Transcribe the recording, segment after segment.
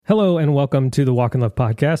Hello and welcome to the Walk in Love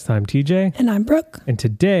podcast. I'm TJ. And I'm Brooke. And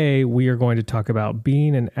today we are going to talk about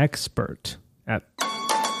being an expert at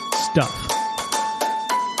stuff.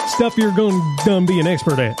 Stuff you're going to done be an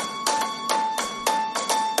expert at.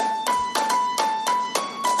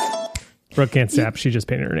 Brooke can't sap. She just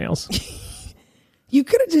painted her nails. You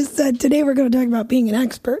could have just said, today we're going to talk about being an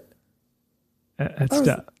expert. At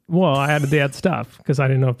stuff. Well, I had to add stuff because I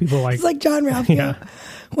didn't know if people like... It's like John Ralphio Yeah.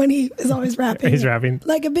 when he is always rapping. He's rapping.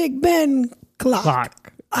 Like a Big Ben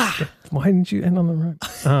clock. Why didn't you end on the right?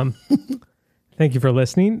 Thank you for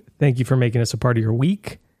listening. Thank you for making us a part of your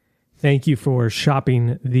week. Thank you for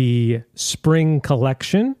shopping the spring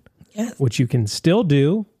collection, Yes. which you can still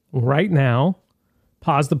do right now.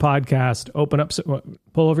 Pause the podcast, open up,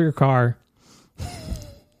 pull over your car,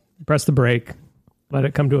 press the brake, let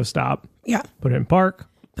it come to a stop, Yeah. put it in park,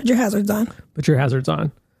 Put your hazards on. put your hazards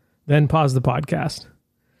on, then pause the podcast.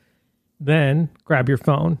 Then grab your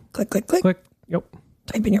phone, Click, click, click. click, yep,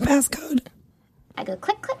 Type in your passcode. I go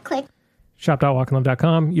click, click, click.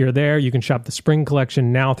 shop.walkinlove.com. You're there. You can shop the spring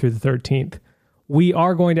collection now through the 13th. We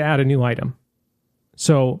are going to add a new item.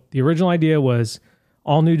 So the original idea was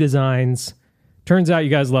all new designs. Turns out you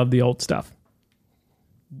guys love the old stuff.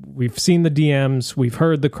 We've seen the DMs. We've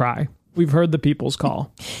heard the cry. We've heard the people's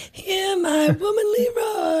call. Hear my womanly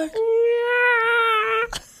roar.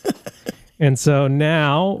 And so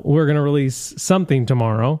now we're going to release something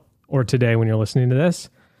tomorrow or today when you're listening to this.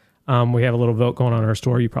 We have a little vote going on in our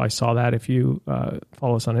store. You probably saw that if you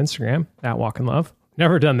follow us on Instagram at Walk in Love.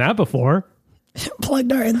 Never done that before.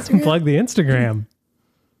 Plugged our Instagram. Plug the Instagram.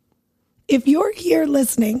 If you're here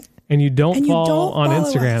listening And you don't and you follow don't on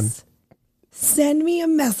follow Instagram, us, send me a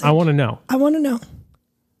message. I want to know. I want to know.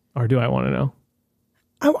 Or do I want to know?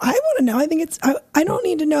 I want to know. I think I don't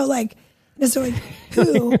need to know like necessarily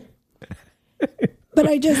who, but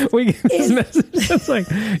I just We get this message. It's like,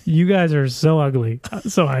 you guys are so ugly.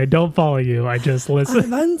 So I don't follow you. I just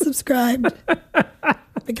listen. I've unsubscribed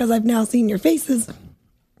because I've now seen your faces.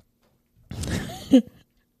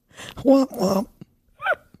 Womp womp.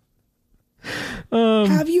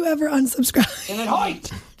 Have you ever unsubscribed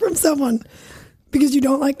from someone because you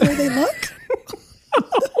don't like the way they look?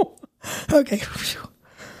 Okay.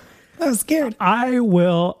 I was scared. I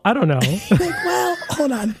don't know. Like, well,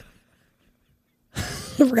 hold on.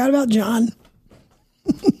 I forgot about John.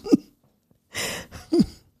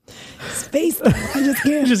 His face, though,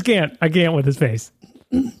 I just can't. I can't with his face.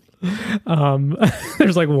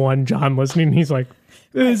 There's like one John listening. He's like,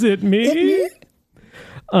 is it me?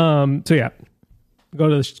 So yeah,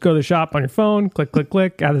 go to the shop on your phone,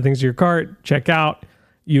 click, add the things to your cart, check out.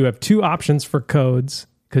 You have two options for codes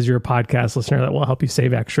because you're a podcast listener that will help you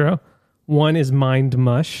save extra. One is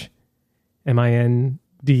MindMush,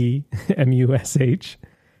 MINDMUSH,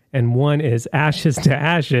 and one is Ashes to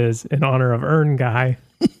Ashes in honor of Earn Guy.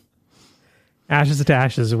 Ashes to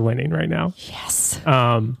Ashes is winning right now. Yes.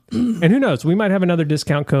 And who knows? We might have another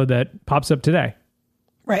discount code that pops up today,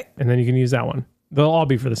 Right. and then you can use that one. They'll all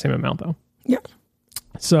be for the same amount, though. Yeah.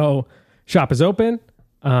 So, shop is open.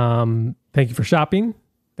 Thank you for shopping.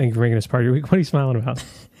 Thank you for making us part of your week. What are you smiling about?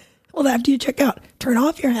 Well, after you check out, turn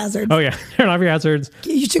off your hazards. Oh, yeah. Turn off your hazards.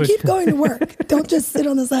 You should keep going to work. Don't just sit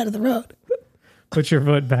on the side of the road. Put your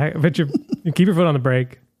foot back. You keep your foot on the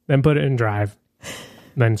brake, then put it in drive,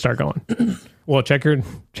 then start going. Well, check your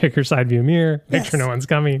side view mirror. Make sure Yes. no one's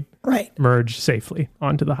coming. Right. Merge safely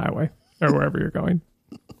onto the highway or wherever you're going.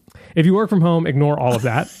 If you work from home, ignore all of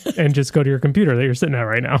that and just go to your computer that you're sitting at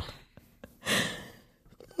right now.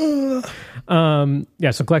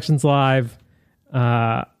 Yeah, so collection's live.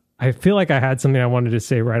 I feel like I had something I wanted to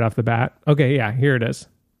say right off the bat. Okay, yeah, here it is.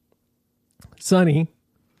 Sunny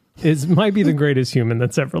might be the greatest human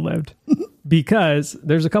that's ever lived because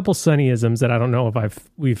there's a couple Sunnyisms that I don't know if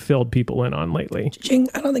we've filled people in on lately. Ching,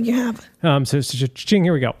 I don't think you have. So ching,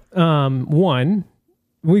 here we go. One,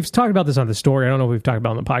 we've talked about this on the story. I don't know if we've talked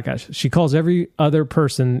about it on the podcast. She calls every other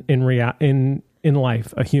person in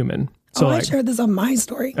life a human. So I shared this on my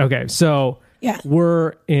story. okay, so Yeah.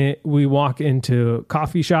 we walk into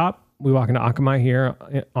coffee shop. We walk into Akamai here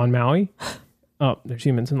on Maui. Oh, there's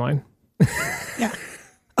humans in line. Yeah.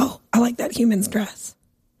 Oh, I like that human's dress.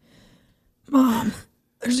 Mom,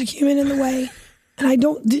 there's a human in the way, and I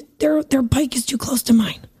don't. Their bike is too close to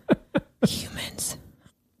mine. Humans.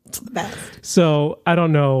 It's the best. So I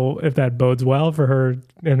don't know if that bodes well for her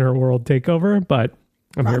in her world takeover, but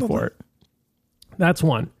I'm here Probably. for it. That's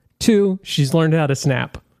one. Two, she's learned how to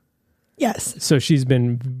snap. Yes. So she's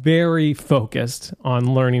been very focused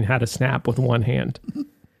on learning how to snap with one hand.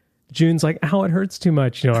 June's like, ow, it hurts too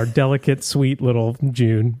much. You know, our delicate, sweet little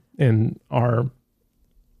June and our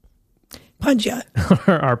Punch ya.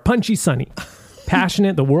 our punchy Sunny.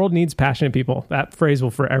 Passionate. The world needs passionate people. That phrase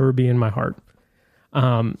will forever be in my heart.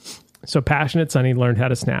 So passionate Sunny learned how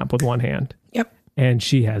to snap with one hand. Yep. And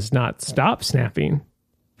she has not stopped snapping.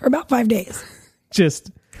 For about 5 days.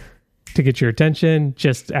 Just to get your attention,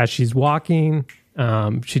 just as she's walking.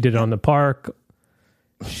 She did it on the park.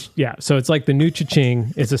 Yeah. So it's like the new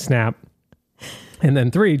cha-ching is a snap. And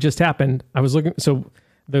then 3 just happened. I was looking. So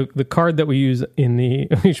the card that we use in the,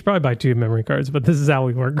 you should probably buy 2 memory cards, but this is how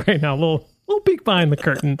we work right now. A little peek behind the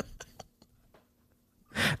curtain.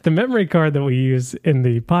 The memory card that we use in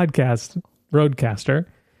the podcast Roadcaster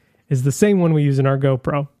is the same one we use in our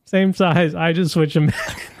GoPro. Same size. I just switch them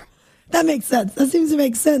back. That makes sense. That seems to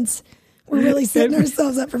make sense. We're really setting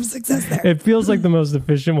ourselves up for success there. It feels like the most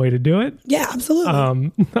efficient way to do it. Yeah,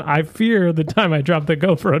 absolutely. I fear the time I drop the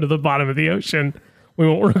GoPro to the bottom of the ocean, we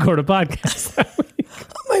won't record a podcast that week.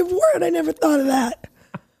 Oh my word, I never thought of that.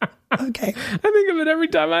 Okay. I think of it every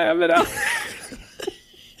time I have it out.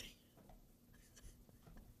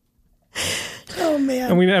 Oh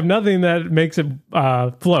man. And we have nothing that makes it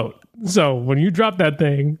float. So when you drop that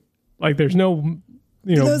thing, like there's no,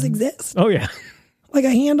 Do those exist? Oh yeah. Like a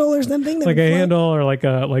handle or something? Like a handle or like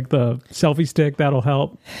the selfie stick, that'll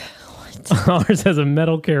help. Ours has a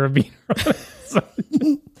metal carabiner on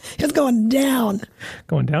it. It's going down.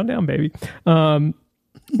 Going down, baby.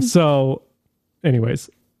 So anyways,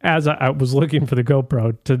 as I was looking for the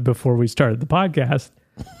GoPro before we started the podcast,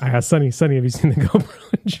 I asked Sunny, have you seen the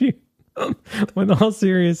GoPro? And she, with all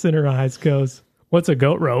serious in her eyes, goes, "What's a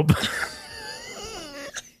goat rope?"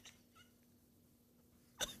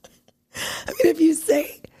 I mean, if you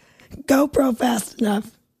say GoPro fast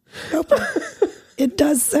enough, GoPro, it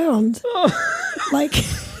does sound like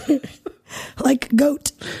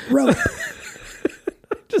goat rope.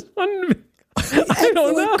 Just wanted to I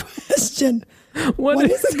don't know. Question. What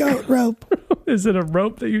is a goat rope? Is it a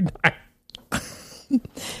rope that you tie?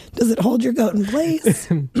 Does it hold your goat in place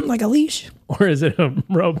like a leash? Or is it a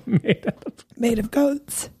rope made of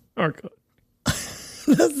goats? Or goat?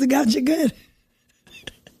 Those got you good.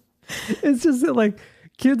 It's just that like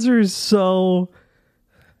kids are so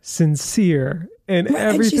sincere in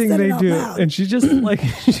everything they do. Loud. And she's just like,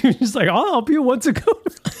 I'll help you. What's a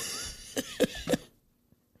goat?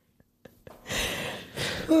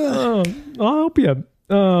 I'll help you.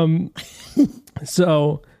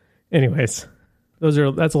 So anyways, that's a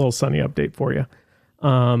little Sunny update for you.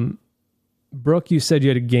 Brooke, you said you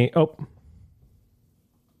had a game. Oh,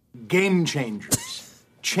 game changers.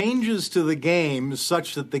 Changes to the game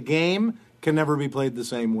such that the game can never be played the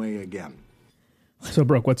same way again. So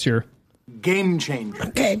Brooke, what's your game changer?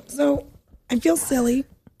 Okay, so I feel silly,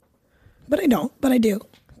 but I don't. But I do.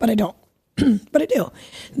 But I don't. But I do.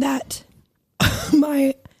 That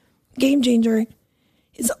my game changer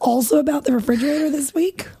is also about the refrigerator this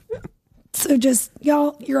week. So just,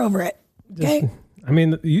 y'all, you're over it. Okay? I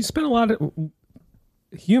mean, you spend a lot of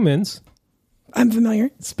humans. I'm familiar.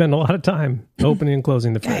 Spend a lot of time opening and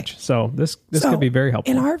closing the fridge. So this could be very helpful.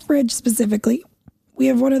 In our fridge specifically, we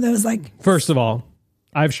have one of those like... First of all,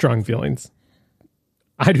 I have strong feelings.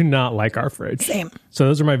 I do not like our fridge. Same. So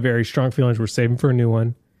those are my very strong feelings. We're saving for a new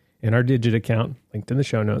one in our Digit account, linked in the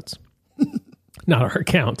show notes. Not our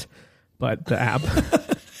account, but the app.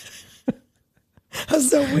 That's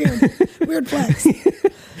so weird. Weird flex.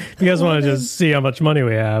 If you guys want to just see how much money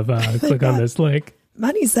we have, click on this link.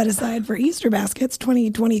 Money set aside for Easter baskets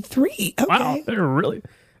 2023. Okay. Wow, they're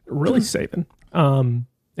really saving.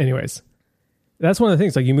 Anyways, that's one of the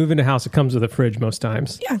things. Like you move into a house, it comes with a fridge most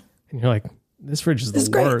times. Yeah. And you're like, this fridge is This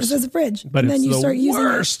the great. worst. This is a fridge. But and then it's you the start using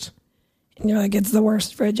worst. it. And you're like, it's the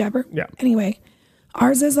worst fridge ever. Yeah. Anyway,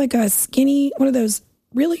 ours is like a skinny, one of those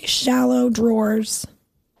really shallow drawers.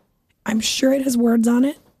 I'm sure it has words on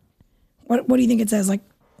it. What do you think it says? Like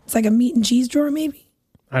it's like a meat and cheese drawer, maybe?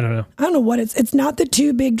 I don't know. I don't know what it's not the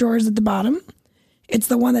 2 big drawers at the bottom. It's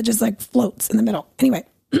the one that just like floats in the middle. Anyway,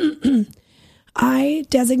 I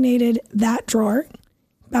designated that drawer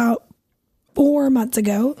about 4 months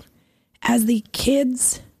ago as the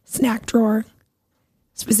kids' snack drawer,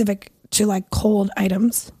 specific to like cold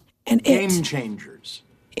items. And game changers.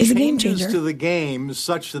 Is a game changer. Changes to the game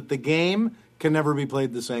such that the game can never be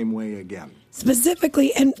played the same way again.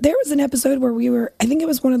 Specifically, and there was an episode where I think it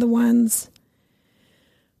was one of the ones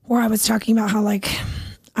where I was talking about how like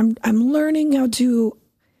I'm learning how to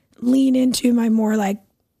lean into my more like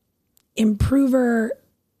improver.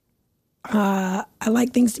 I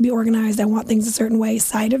like things to be organized. I want things a certain way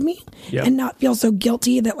side of me, and not feel so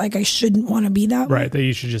guilty that like I shouldn't want to be that way. Right. That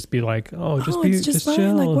you should just be like, It's just fine.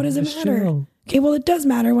 chill. Like, what does it just matter? chill. Okay, well, it does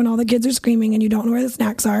matter when all the kids are screaming and you don't know where the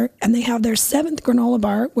snacks are, and they have their 7th granola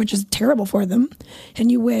bar, which is terrible for them, and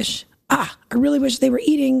you wish, I really wish they were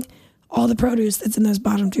eating all the produce that's in those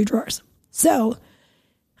bottom 2 drawers. So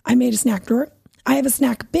I made a snack drawer. I have a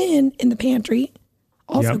snack bin in the pantry,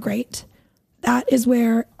 also great. That is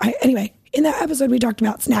where anyway, in that episode we talked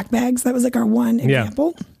about snack bags. That was like our one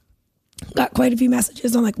example. Got quite a few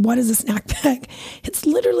messages on like, what is a snack bag? It's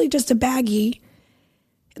literally just a baggie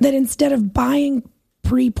that instead of buying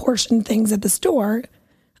pre-portioned things at the store,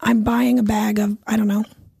 I'm buying a bag of, I don't know,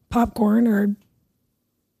 popcorn or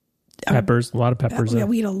peppers, a lot of peppers. Yeah,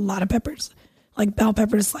 we eat a lot of peppers, like bell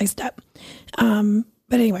peppers sliced up.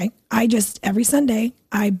 But anyway, every Sunday,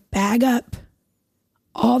 I bag up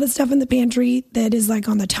all the stuff in the pantry that is like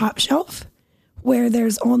on the top shelf where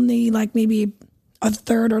there's only like maybe a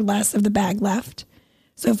third or less of the bag left.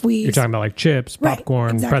 So if you're talking about like chips,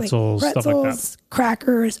 popcorn, pretzels, stuff like that.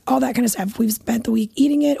 Crackers, all that kind of stuff. We've spent the week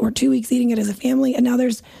eating it or 2 weeks eating it as a family. And now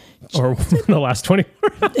there's or the last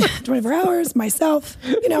 24 hours, myself,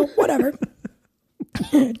 whatever.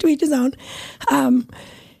 To each his own.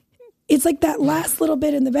 It's like that last little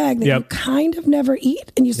bit in the bag that you kind of never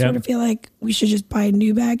eat. And you sort of feel like we should just buy a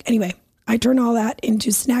new bag. Anyway, I turn all that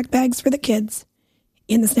into snack bags for the kids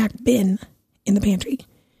in the snack bin in the pantry.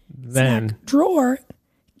 Then snack drawer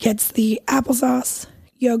gets the applesauce,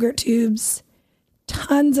 yogurt tubes,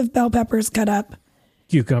 tons of bell peppers cut up.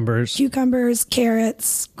 Cucumbers,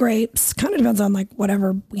 carrots, grapes. Kind of depends on like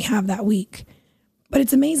whatever we have that week. But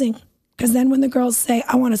it's amazing. Because then when the girls say,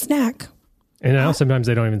 I want a snack. And now sometimes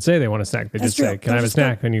they don't even say they want a snack. They just say, can I have a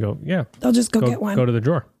snack? And you go, yeah. They'll just go get one. Go to the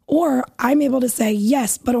drawer. Or I'm able to say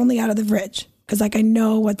yes, but only out of the fridge. Because like I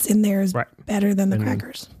know what's in there is better than the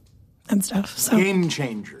crackers and stuff. So game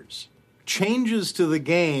changers. Changes to the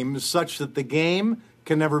game such that the game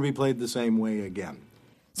can never be played the same way again.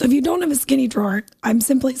 So if you don't have a skinny drawer, I'm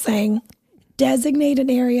simply saying designate an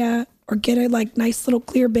area or get a like nice little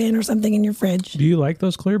clear bin or something in your fridge. Do you like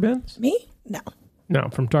those clear bins? Me? No. No,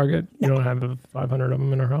 from Target? No. You don't have 500 of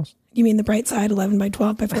them in our house? You mean the bright side, 11 by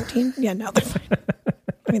 12 by 14? Yeah, no, they're fine.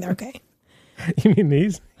 I mean, they're okay. You mean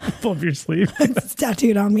these? Pull up your sleeve. It's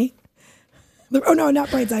tattooed on me. Oh, no, not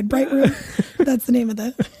bright side. Bright room. That's the name of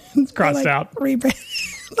the... It's crossed out.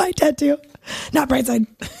 Rebrand. My tattoo. Not bright side.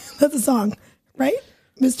 That's a song, right?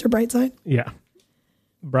 Mr. Brightside? Yeah.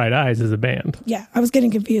 Bright Eyes is a band. Yeah, I was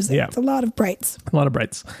getting confused there. Yeah. It's a lot of brights. A lot of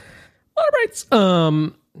brights.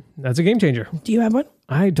 That's a game changer. Do you have one?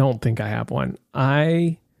 I don't think I have one.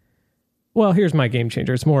 Well, here's my game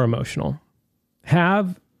changer. It's more emotional.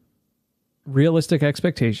 Have realistic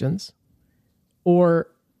expectations, or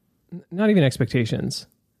not even expectations.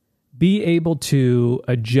 Be able to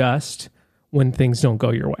adjust when things don't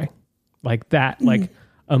go your way. Like that, like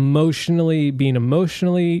being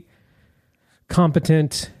emotionally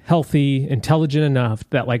competent, healthy, intelligent enough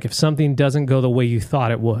that like if something doesn't go the way you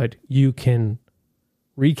thought it would, you can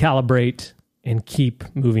recalibrate and keep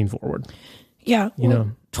moving forward. Yeah. You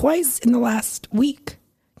know, twice in the last week,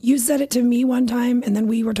 you said it to me one time, and then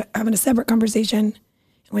we were having a separate conversation, and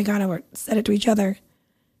we kind of said it to each other.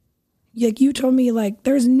 Like you told me, like,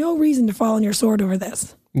 there's no reason to fall on your sword over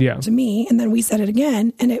this. Yeah. To me, and then we said it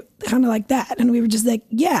again, and it kind of like that, and we were just like,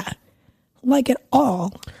 yeah, like it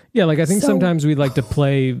all. Yeah, like I think sometimes we like to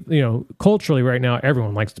play, culturally right now,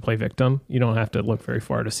 everyone likes to play victim. You don't have to look very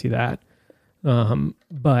far to see that.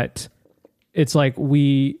 But it's like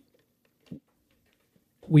we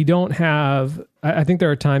don't have, I think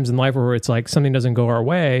there are times in life where it's like something doesn't go our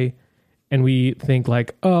way and we think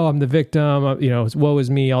like, oh, I'm the victim, woe is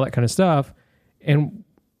me, all that kind of stuff. And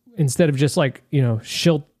instead of just like,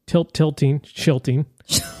 shifting,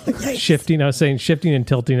 I was saying shifting and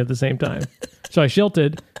tilting at the same time. So I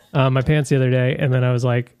shilted my pants the other day, and then I was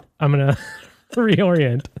like, I'm going to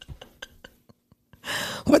reorient.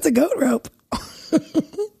 What's a goat rope?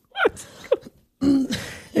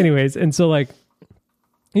 Anyways, and so like,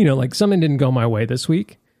 like something didn't go my way this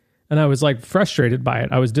week, and I was like frustrated by it.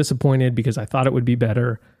 I was disappointed because I thought it would be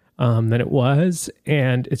better than it was.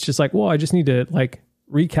 And it's just like, well, I just need to like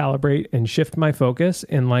recalibrate and shift my focus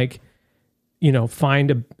and like,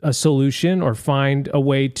 find a solution or find a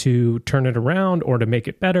way to turn it around or to make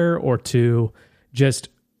it better or to just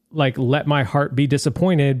like let my heart be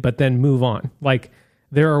disappointed, but then move on. Like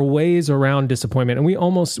there are ways around disappointment, and we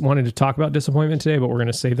almost wanted to talk about disappointment today, but we're going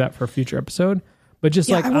to save that for a future episode. But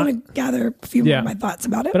just I want to gather a few more of my thoughts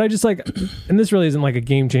about it. But I just like, and this really isn't like a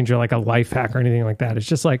game changer, like a life hack or anything like that. It's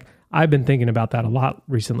just like, I've been thinking about that a lot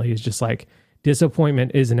recently. It's just like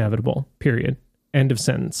disappointment is inevitable, period. End of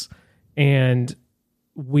sentence. And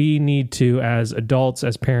we need to, as adults,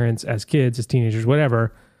 as parents, as kids, as teenagers,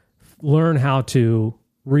 whatever, learn how to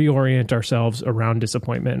reorient ourselves around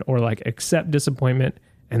disappointment, or like accept disappointment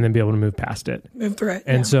and then be able to move past it. Move through it.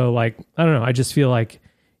 And so like, I don't know, I just feel like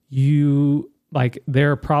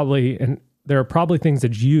there are probably things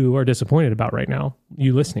that you are disappointed about right now,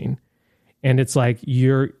 you listening. And it's like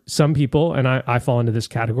some people, and I fall into this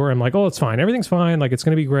category. I'm like, oh, it's fine. Everything's fine. Like, it's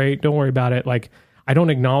going to be great. Don't worry about it. Like, I don't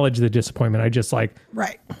acknowledge the disappointment. I just like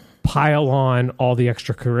pile on all the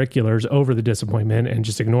extracurriculars over the disappointment and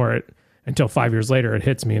just ignore it until 5 years later it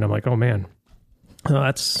hits me. And I'm like, oh man,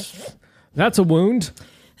 that's a wound.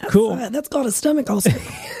 Cool. That's called a stomach ulcer.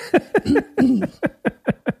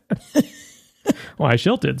 Well, I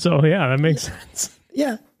shilted. So yeah, that makes sense.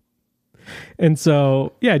 Yeah. And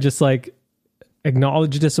so, yeah, just like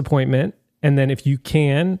acknowledge disappointment. And then if you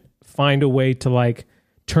can find a way to like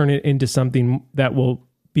turn it into something that will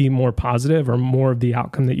be more positive or more of the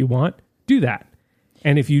outcome that you want, do that.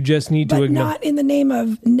 And if you just need to not in the name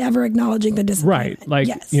of never acknowledging the disappointment. Right.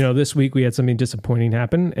 Like, this week we had something disappointing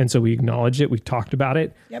happen. And so we acknowledged it. We talked about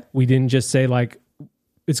it. Yep. We didn't just say like,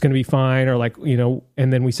 it's going to be fine, or like,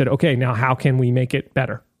 and then we said, okay, now how can we make it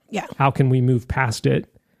better? Yeah. How can we move past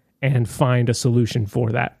it and find a solution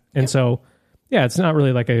for that? And so, yeah, it's not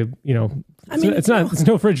really like it's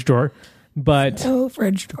no fridge door, but no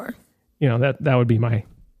fridge door. That would be my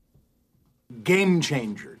game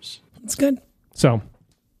changers. It's good. So,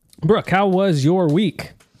 Brooke, how was your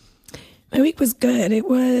week? My week was good. It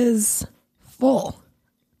was full.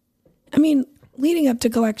 I mean, leading up to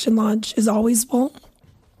collection launch is always full.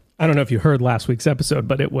 I don't know if you heard last week's episode,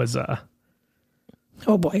 but it was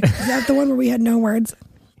oh boy. Is that the one where we had no words?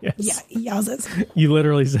 Yes. Yeah, yowzas. You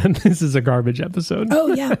literally said this is a garbage episode.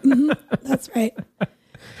 Oh yeah. Mm-hmm. That's right.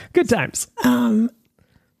 Good times.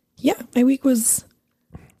 Yeah, my week was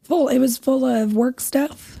full. It was full of work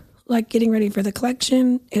stuff, like getting ready for the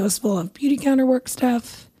collection. It was full of beauty counter work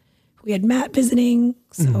stuff. We had Matt visiting,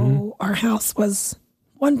 so our house was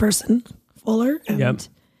one person fuller, and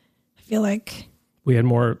I feel like we had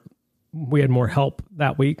more help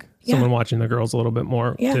that week. Yeah. Someone watching the girls a little bit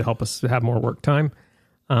more to help us have more work time.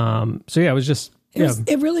 So yeah, it was just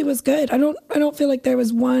it really was good. I don't feel like there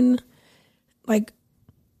was one like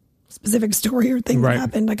specific story or thing that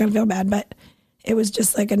happened. I kind of feel bad, but it was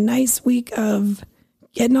just like a nice week of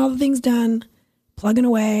getting all the things done, plugging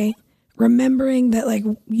away, remembering that like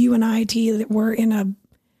you and IT we're in a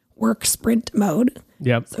work sprint mode.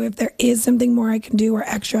 Yep. So if there is something more I can do or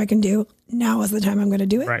extra I can do, now is the time I'm going to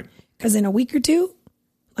do it. Right. Because in a week or two,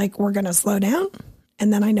 like we're going to slow down,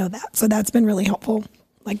 and then I know that. So that's been really helpful.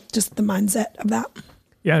 Like just the mindset of that.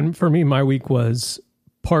 Yeah. And for me, my week was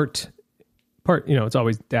part, it's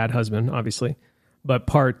always dad, husband, obviously, but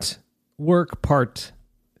part work, part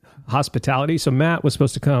hospitality. So Matt was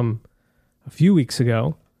supposed to come a few weeks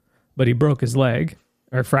ago, but he broke his leg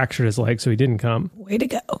or fractured his leg. So he didn't come. Way to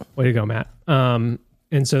go, Matt.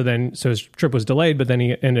 And so his trip was delayed, but then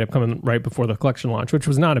he ended up coming right before the collection launch, which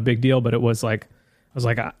was not a big deal, but it was like, I was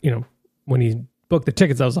like, when he booked the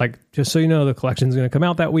tickets, I was like, just so you know, the collection's going to come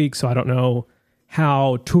out that week. So I don't know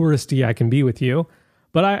how touristy I can be with you,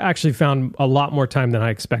 but I actually found a lot more time than I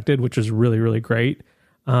expected, which was really, really great.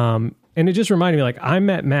 And it just reminded me, like, I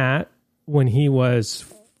met Matt when he was,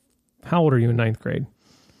 how old are you in ninth grade?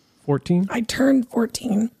 14? I turned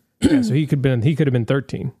 14. Yeah, so he could have been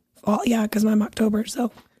 13. Well, yeah, because I'm October,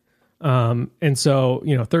 so. And so,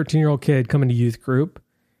 13-year-old kid coming to youth group,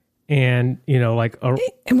 and,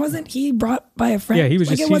 and wasn't he brought by a friend? Yeah, he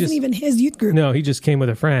was it wasn't even his youth group. No, he just came with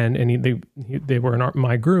a friend, and they were in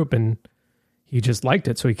my group, and he just liked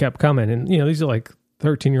it, so he kept coming. And, these are like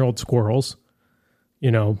 13-year-old squirrels,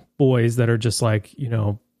 boys that are just like,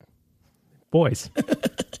 boys.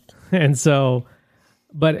 And so,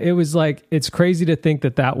 but it was like, it's crazy to think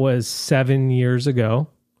that was 7 years ago.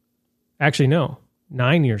 Actually, no,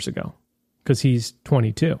 9 years ago, because he's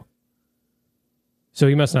 22. So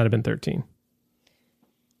he must not have been 13.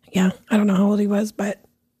 Yeah, I don't know how old he was, but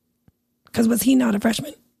because was he not a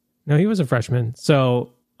freshman? No, he was a freshman.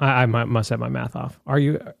 So I must have my math off.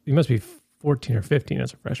 You must be 14 or 15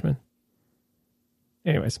 as a freshman.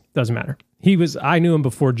 Anyways, doesn't matter. I knew him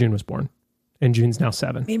before June was born, and June's now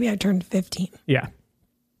 7. Maybe I turned 15. Yeah.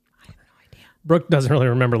 I have no idea. Brooke doesn't really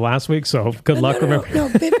remember last week, so good luck remembering. No,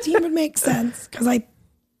 15 would make sense, because I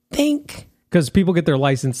think... Because people get their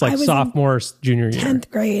license like sophomore, junior year. 10th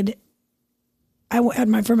grade. I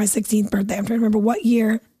had for my 16th birthday. I'm trying to remember what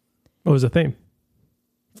year. What was the theme?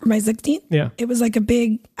 For my 16th? Yeah. It was like a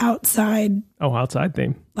big outside. Oh, outside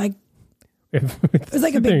theme. Like, it was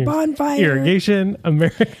like a big bonfire. Irrigation,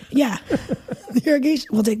 America. Yeah. The irrigation.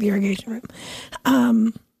 We'll take the irrigation room.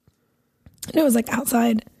 And it was like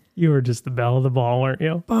outside You were just the belle of the ball, weren't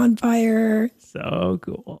you? bonfire, So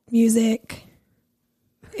cool. music.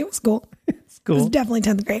 It was cool. It's It was cool. definitely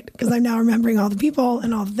 10th grade because I'm now remembering all the people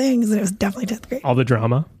and all the things, and it was definitely 10th grade. All the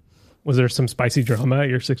drama. Was there some spicy drama at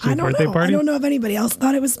your 16th I don't birthday know. party? I don't know if anybody else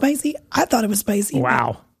thought it was spicy. I thought it was spicy.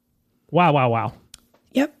 Wow. Wow, wow, wow.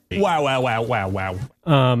 Yep.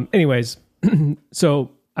 Anyways,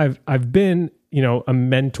 so I've been, a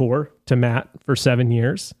mentor to Matt for 7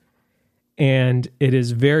 years, and it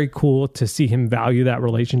is very cool to see him value that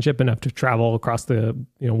relationship enough to travel across the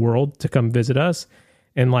world to come visit us,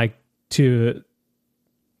 and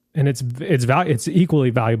it's equally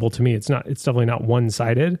valuable to me. It's definitely not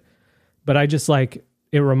one-sided, but I just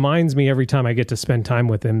it reminds me every time I get to spend time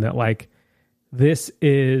with him that this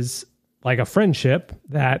is like a friendship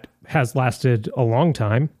that has lasted a long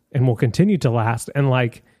time and will continue to last. And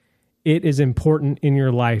it is important in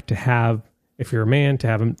your life to have, if you're a man, to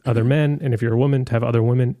have other men, and if you're a woman, to have other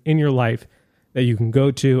women in your life that you can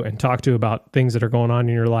go to and talk to about things that are going on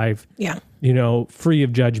in your life. Yeah. Free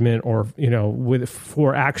of judgment or,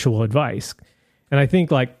 for actual advice. And I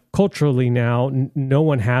think culturally now, no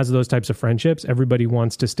one has those types of friendships. Everybody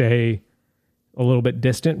wants to stay a little bit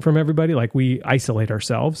distant from everybody. We isolate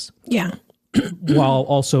ourselves. Yeah. While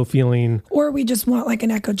also feeling, Or we just want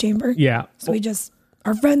an echo chamber. yeah, So we just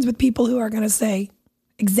are friends with people who are going to say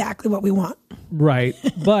exactly what we want. right.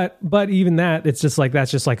 But even that, it's just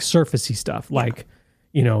that's just surfacey stuff,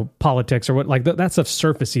 politics or what, that stuff's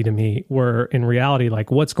surfacey to me, where in reality,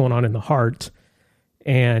 what's going on in the heart.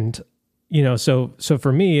 And, so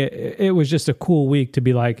for me, it was just a cool week to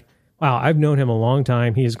be wow, I've known him a long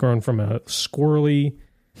time. He has grown from a squirrely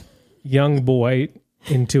young boy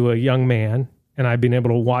into a young man, and I've been able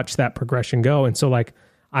to watch that progression go. And so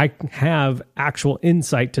I have actual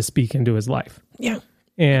insight to speak into his life. Yeah.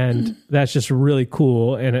 And that's just really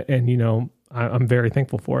cool. And I'm very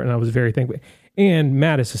thankful for it. And I was very thankful. And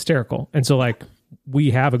Matt is hysterical. And so we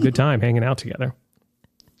have a good time hanging out together.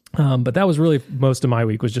 But that was really most of my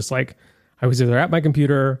week, was just I was either at my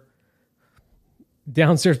computer,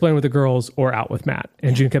 downstairs playing with the girls, or out with Matt.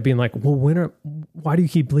 And June kept being well, why do you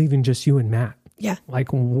keep leaving just you and Matt? Yeah.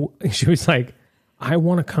 She was I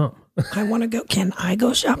want to come. I want to go. Can I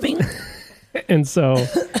go shopping? And so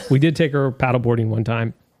we did take her paddleboarding one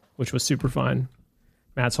time, which was super fun.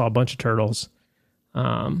 Matt saw a bunch of turtles.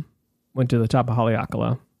 Went to the top of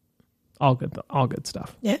Haleakala. All good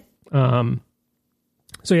stuff. Yeah.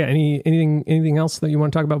 So yeah, anything else that you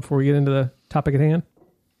want to talk about before we get into the topic at hand?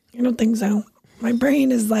 I don't think so. My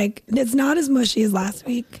brain is it's not as mushy as last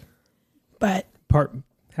week, but Part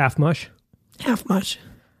half mush. half mush.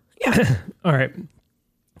 Yeah. All right.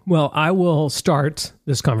 Well, I will start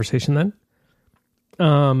this conversation then.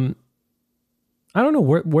 I don't know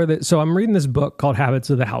where so I'm reading this book called Habits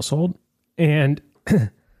of the Household, and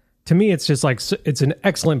to me, it's just it's an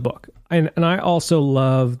excellent book. And I also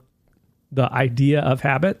love the idea of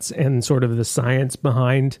habits and sort of the science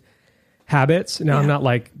behind habits. Now, I'm not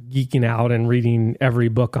geeking out and reading every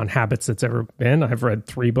book on habits that's ever been. I've read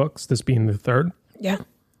 3 books, this being the 3rd. Yeah.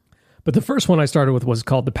 But the first one I started with was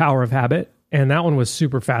called The Power of Habit. And that one was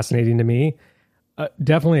super fascinating to me.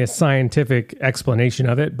 Definitely a scientific explanation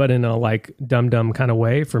of it, but in a dumb kind of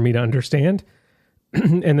way for me to understand.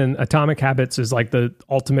 And then Atomic Habits is the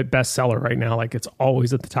ultimate bestseller right now. It's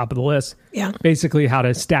always at the top of the list. Yeah. Basically how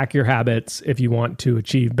to stack your habits if you want to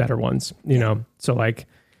achieve better ones, So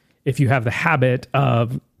if you have the habit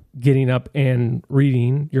of getting up and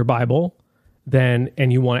reading your Bible, and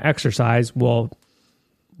you want to exercise, well,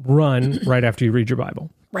 run right after you read your Bible.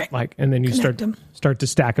 Right. And then you Connect 'em. start to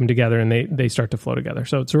stack them together, and they start to flow together.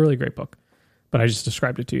 So it's a really great book, but I just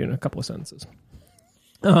described it to you in a couple of sentences.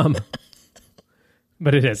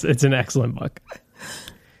 But it's an excellent book.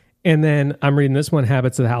 And then I'm reading this one,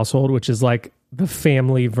 Habits of the Household, which is the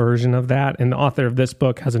family version of that. And the author of this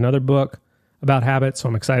book has another book about habits. So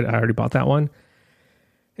I'm excited. I already bought that one.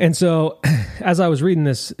 And so as I was reading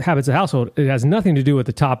this Habits of the Household, it has nothing to do with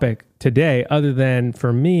the topic today, other than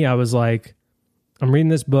for me, I was I'm reading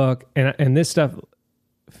this book and this stuff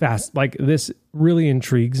this really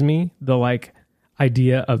intrigues me. The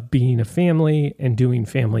idea of being a family and doing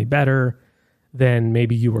family better than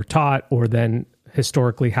maybe you were taught, or than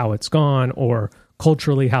historically how it's gone, or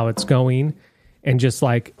culturally how it's going. And just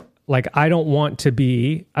I don't want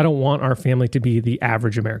our family to be the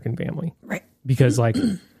average American family. Right. Because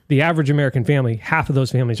the average American family, half of those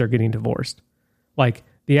families are getting divorced.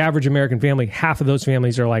 The average American family, half of those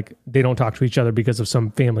families are they don't talk to each other because of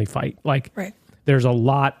some family fight. Right. There's a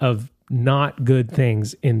lot of not good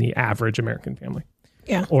things in the average American family.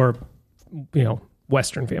 Yeah. Or,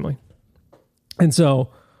 Western family. And so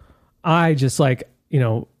I just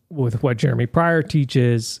with what Jeremy Pryor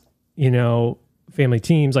teaches, family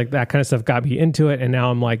teams, like that kind of stuff got me into it. And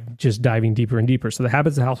now I'm like just diving deeper and deeper. So the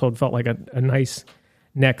Habits of the Household felt like a nice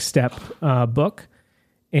next step book.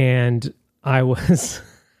 And I was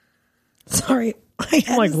Sorry.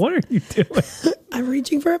 I'm like, what are you doing? I'm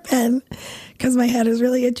reaching for a pen because my head is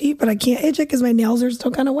really itchy, but I can't itch it because my nails are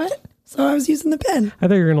still kind of wet. So I was using the pen. I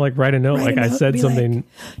thought you were going to like write a note. Write like a I note, said be something.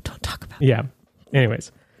 like, don't talk about it. Yeah.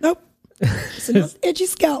 Anyways, Nope. It's an itchy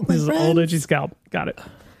scalp, my this is an friend. old itchy scalp. Got it.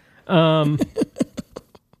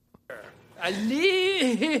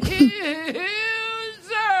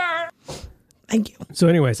 Thank you. So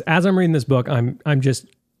anyways, as I'm reading this book, I'm just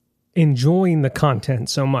enjoying the content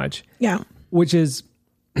so much, Yeah. which is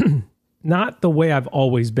not the way I've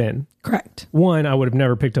always been. Correct. One, I would have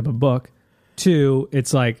never picked up a book. Two,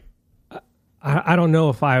 it's like, I don't know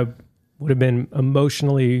if I would have been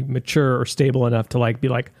emotionally mature or stable enough to like be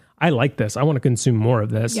like, I like this. I want to consume more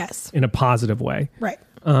of this. Yes. In a positive way. Right.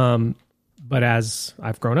 But as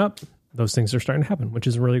I've grown up, those things are starting to happen, which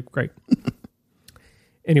is really great.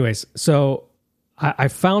 Anyways, so I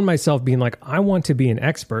found myself being like, I want to be an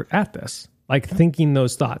expert at this, like thinking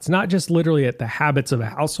those thoughts, not just literally at the habits of a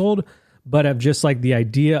household, but of just like the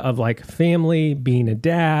idea of like family, being a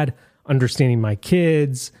dad, understanding my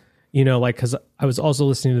kids, like, cause I was also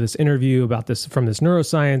listening to this interview about this from this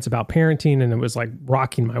neuroscience about parenting, and it was like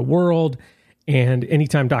rocking my world. And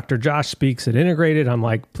anytime Dr. Josh speaks at Integrated, I'm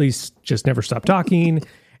like, please just never stop talking.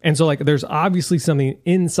 And so like, there's obviously something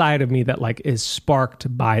inside of me that like is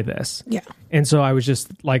sparked by this. Yeah. And so I was just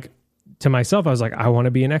like, to myself, I was like, I want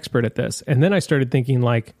to be an expert at this. And then I started thinking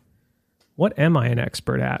like, what am I an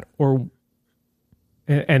expert at?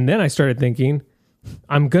 And then I started thinking,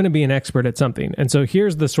 I'm going to be an expert at something. And so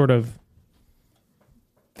here's the sort of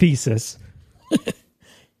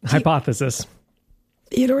hypothesis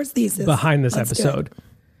Theodore's thesis behind this Let's do it.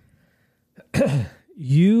 episode.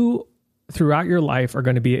 You, throughout your life, are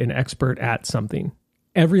going to be an expert at something.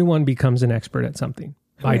 Everyone becomes an expert at something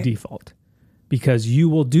by Right. default, because you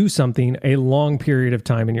will do something a long period of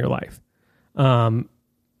time in your life.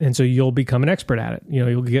 And so you'll become an expert at it.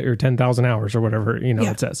 You'll get your 10,000 hours or whatever,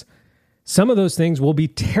 Yeah. it says. Some of those things will be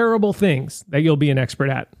terrible things that you'll be an expert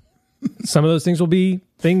at. Some of those things will be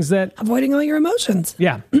things that, Avoiding all your emotions.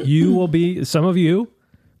 yeah, you will be, some of you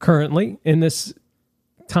currently in this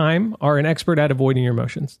time are an expert at avoiding your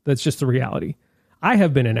emotions. That's just the reality. I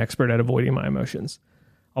have been an expert at avoiding my emotions.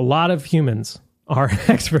 A lot of humans are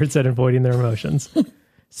experts at avoiding their emotions.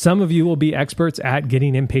 Some of you will be experts at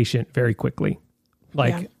getting impatient very quickly.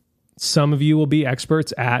 Like Yeah. some of you will be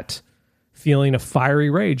experts at feeling a fiery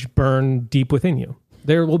rage burn deep within you.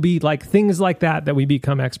 There will be like things like that we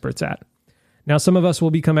become experts at. Now, some of us will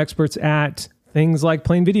become experts at things like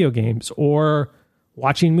playing video games or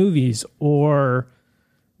watching movies or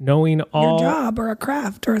knowing Your all. job or a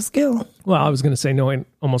craft or a skill. Well, I was going to say knowing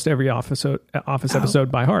almost every office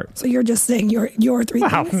episode by heart. So you're just saying your three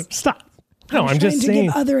Wow, things. stop. No, I'm Trying just to saying.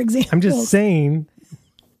 give other examples. I'm just saying.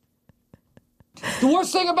 The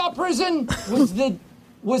worst thing about prison was the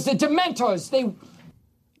Dementors.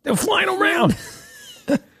 They're flying around.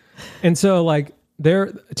 And so like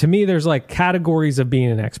to me, there's like categories of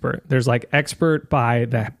being an expert. There's like expert by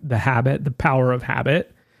the habit, the power of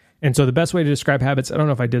habit. And so the best way to describe habits, I don't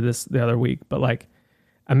know if I did this the other week, but like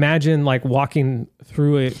imagine like walking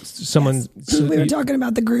through someone. We were talking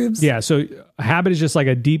about the grooves. Yeah. So a habit is just like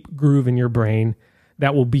a deep groove in your brain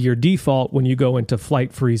that will be your default when you go into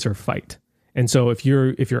flight, freeze, or fight. And so if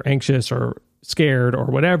you're anxious or scared or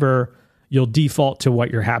whatever, you'll default to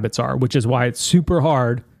what your habits are, which is why it's super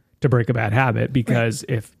hard to break a bad habit, because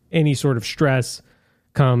if any sort of stress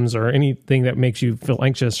comes or anything that makes you feel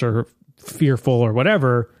anxious or fearful or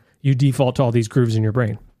whatever, you default to all these grooves in your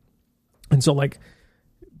brain. And so like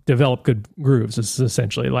develop good grooves is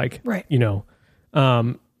essentially like, Right.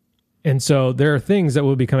 And so there are things that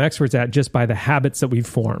we'll become experts at just by the habits that we've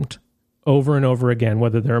formed over and over again,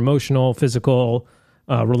 whether they're emotional, physical,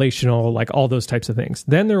 relational, like all those types of things.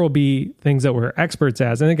 Then there will be things that we're experts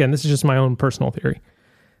as. And again, this is just my own personal theory,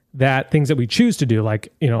 that things that we choose to do,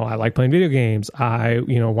 like, I like playing video games. I,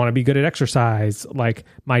 want to be good at exercise. Like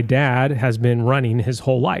my dad has been running his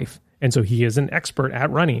whole life. And so he is an expert at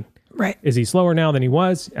running. Right. Is he slower now than he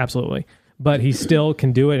was? Absolutely. But he still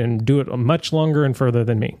can do it and do it much longer and further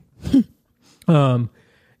than me.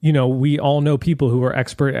 We all know people who are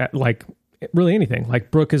expert at like really anything. Like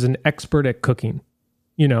Brooke is an expert at cooking,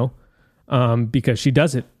 because she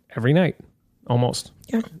does it every night almost.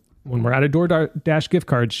 Yeah. When we're out of DoorDash gift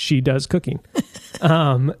cards, she does cooking.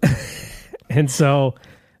 And so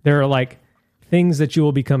there are like things that you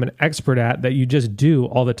will become an expert at that you just do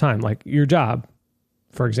all the time, like your job.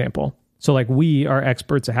 for example. So like we are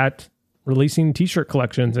experts at releasing t-shirt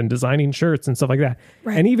collections and designing shirts and stuff like that.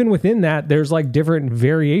 Right. And even within that, there's like different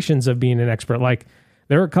variations of being an expert. Like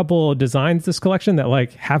there are a couple of designs this collection that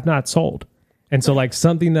like have not sold. And so like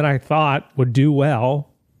something that I thought would do well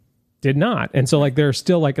did not. And so like there are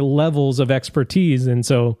still like levels of expertise. And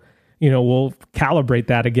so, we'll calibrate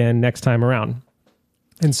that again next time around.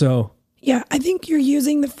 And so, yeah, I think you're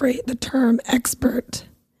using the term expert,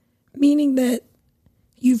 meaning that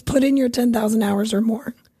you've put in your 10,000 hours or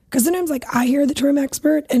more. Because sometimes like I hear the term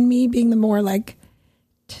expert, and me being the more like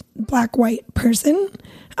black, white person,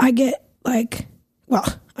 I get like, well,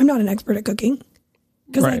 I'm not an expert at cooking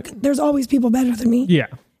because Right. like there's always people better than me. yeah.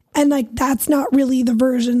 And like, that's not really the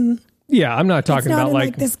version. Yeah. I'm not It's talking not about in like,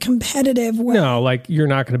 like this competitive way. no, like you're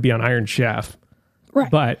not going to be on Iron Chef,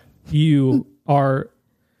 Right. but you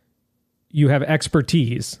have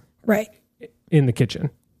expertise Right. in the kitchen.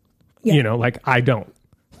 Yeah. Like I don't.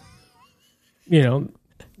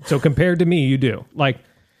 So compared to me, you do. Like,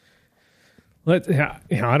 I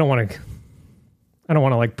don't want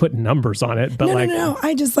to like put numbers on it, but No.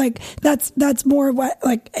 I just like, that's more of what,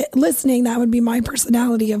 like listening, that would be my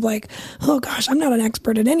personality of like, oh gosh, I'm not an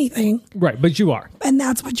expert at anything. right. But you are. And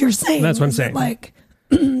that's what you're saying. That's what I'm is that, saying. Like,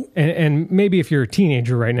 And maybe if you're a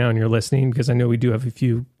teenager right now and you're listening, because I know we do have a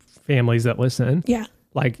few families that listen, yeah,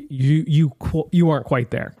 like you aren't quite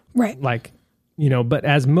there. right. Like, but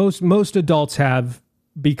as most adults have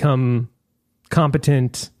become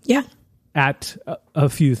competent Yeah. at a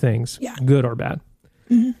few things, Yeah. good or bad.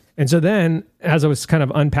 And so then as I was kind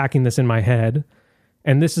of unpacking this in my head,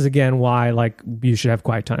 and this is again why like you should have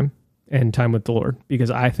quiet time and time with the Lord,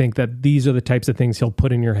 because I think that these are the types of things he'll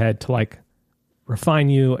put in your head to like refine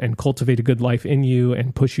you and cultivate a good life in you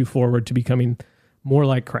and push you forward to becoming more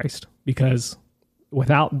like Christ. Because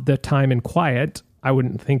without the time and quiet, I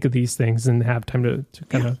wouldn't think of these things and have time to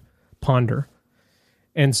kind of ponder.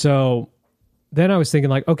 And so then I was thinking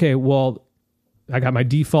like, okay, well, I got my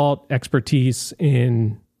default expertise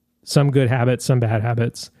in some good habits, some bad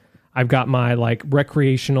habits. I've got my like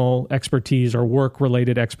recreational expertise or work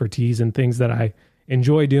related expertise in things that I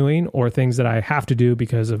enjoy doing or things that I have to do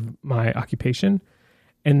because of my occupation.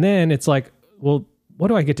 And then it's like, well, what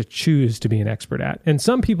do I get to choose to be an expert at? And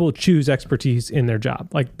some people choose expertise in their job.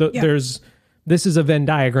 Like this is a Venn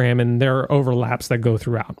diagram and there are overlaps that go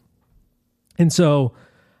throughout. And so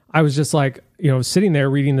I was just like, sitting there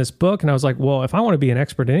reading this book, and I was like, well, if I want to be an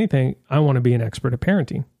expert at anything, I want to be an expert at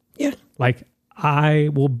parenting. Yeah. Like I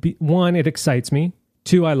will be, 1, it excites me.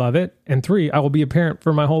 2, I love it. And 3, I will be a parent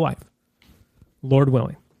for my whole life. Lord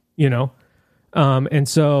willing, And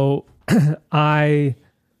so I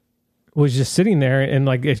was just sitting there and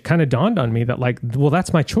like, it kind of dawned on me that like, well,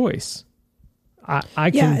 that's my choice.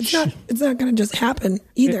 I can, it's not going to just happen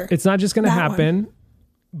either. It's not just going to happen,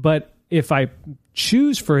 but if I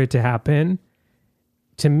choose for it to happen,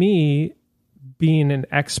 to me, being an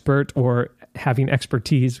expert or having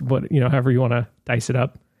expertise, however you want to dice it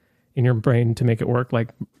up in your brain to make it work, like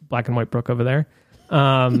Black and White Brooke over there,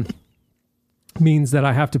 means that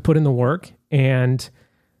I have to put in the work and,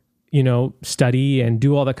 study and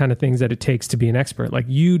do all the kind of things that it takes to be an expert. Like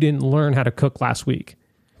you didn't learn how to cook last week.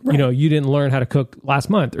 Right. You didn't learn how to cook last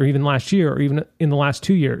month or even last year or even in the last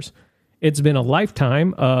 2 years. It's been a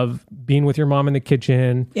lifetime of being with your mom in the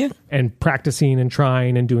kitchen and practicing and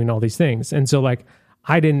trying and doing all these things. And so like,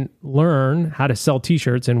 I didn't learn how to sell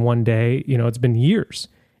t-shirts in one day, it's been years.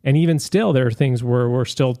 And even still, there are things where we're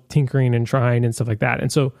still tinkering and trying and stuff like that.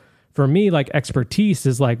 And so for me, like expertise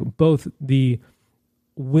is like both the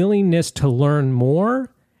willingness to learn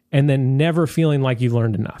more and then never feeling like you've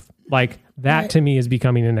learned enough. Like that to me is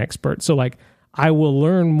becoming an expert. So like, I will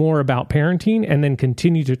learn more about parenting and then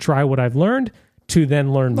continue to try what I've learned to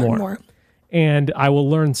then learn more. And I will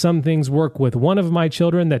learn some things work with one of my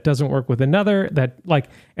children that doesn't work with another,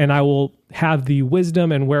 and I will have the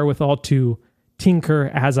wisdom and wherewithal to tinker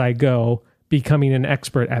as I go, becoming an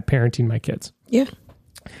expert at parenting my kids. Yeah.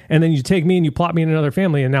 And then you take me and you plop me in another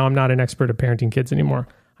family and now I'm not an expert at parenting kids anymore.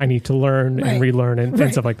 I need to learn and relearn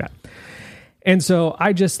and stuff like that. And so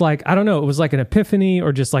I just like, I don't know, it was like an epiphany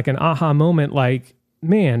or just like an aha moment. Like,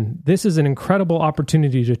 man, this is an incredible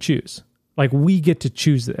opportunity to choose. Like we get to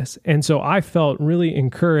choose this. And so I felt really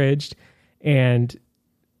encouraged and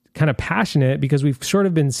kind of passionate because we've sort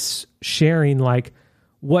of been sharing like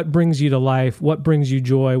what brings you to life, what brings you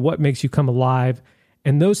joy, what makes you come alive.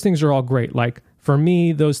 And those things are all great. Like for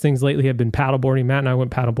me, those things lately have been paddleboarding. Matt and I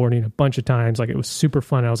went paddleboarding a bunch of times. Like it was super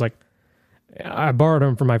fun. I was like, I borrowed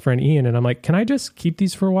them from my friend Ian and I'm like, can I just keep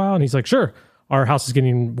these for a while? And he's like, sure. Our house is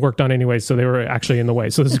getting worked on anyway. So they were actually in the way.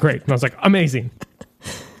 So this is great. And I was like, amazing.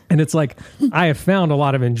 And it's like, I have found a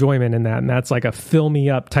lot of enjoyment in that. And that's like a fill me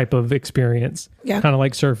up type of experience. Yeah. Kind of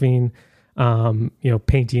like surfing,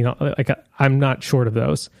 painting. Like I'm not short of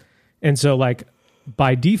those. And so like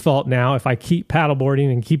by default now, if I keep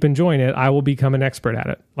paddleboarding and keep enjoying it, I will become an expert at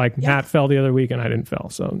it. Like Matt fell the other week and I didn't fall.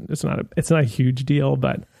 So it's not a huge deal.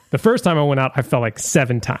 But the first time I went out, I fell like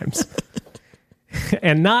 7 times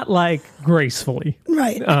and not like gracefully.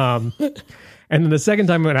 Right. And then the second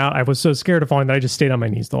time I went out, I was so scared of falling that I just stayed on my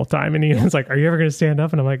knees the whole time. And he was like, "Are you ever going to stand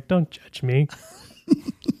up?" And I'm like, "Don't judge me."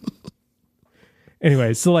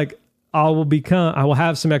 Anyway, so like I will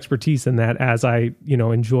have some expertise in that as I,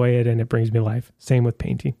 enjoy it and it brings me life. Same with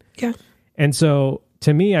painting. Yeah. And so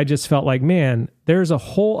to me, I just felt like, man, there's a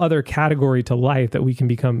whole other category to life that we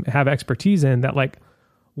can have expertise in, that like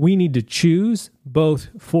we need to choose both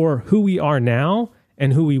for who we are now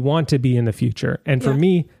and who we want to be in the future. And for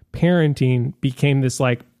me, parenting became this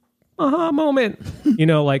like aha moment,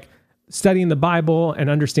 like studying the Bible and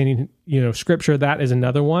understanding, scripture. That is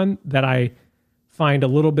another one that I find a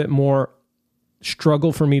little bit more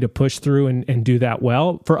struggle for me to push through and do that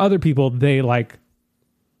well. For other people, they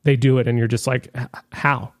do it and you're just like,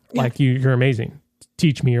 how? Yeah. Like you're amazing.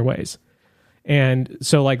 Teach me your ways. And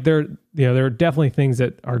so like there are definitely things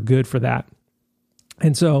that are good for that.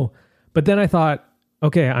 And so, but then I thought,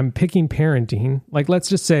 okay, I'm picking parenting. Like, let's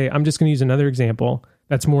just say, I'm just going to use another example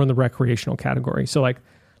that's more in the recreational category. So like,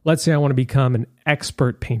 let's say I want to become an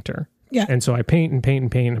expert painter. Yeah. And so I paint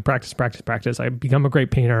and practice. I become a great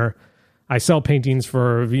painter. I sell paintings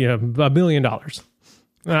for $1 million.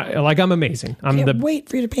 Like I'm amazing. Can't wait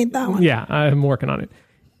for you to paint that one. Yeah, I'm working on it.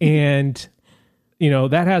 And,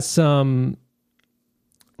 that has some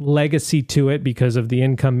legacy to it because of the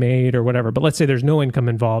income made or whatever. But let's say there's no income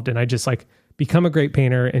involved and I just like become a great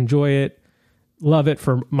painter, enjoy it, love it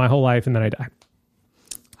for my whole life, and then I die.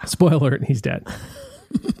 Spoiler alert, he's dead.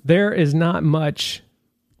 There is not much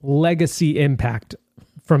legacy impact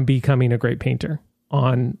from becoming a great painter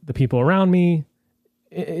on the people around me.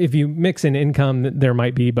 If you mix in income, there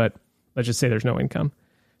might be, but let's just say there's no income.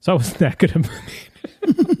 So I wasn't that good at moving.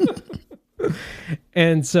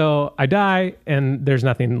 And so I die and there's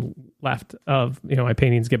nothing left of, my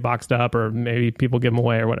paintings get boxed up or maybe people give them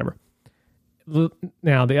away or whatever.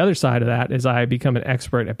 Now, the other side of that is I become an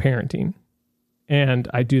expert at parenting, and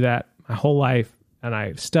I do that my whole life, and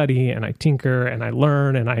I study and I tinker and I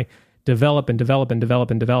learn and I develop, and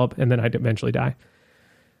then I eventually die.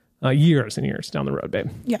 Years and years down the road, babe.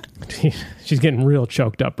 Yeah. She's getting real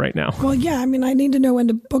choked up right now. Well, yeah. I mean, I need to know when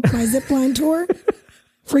to book my zipline tour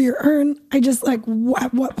for your urn. I just like,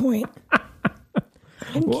 at what point?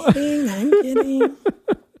 I'm kidding.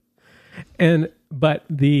 But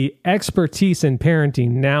the expertise in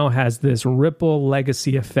parenting now has this ripple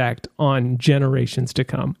legacy effect on generations to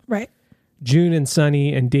come. Right. June and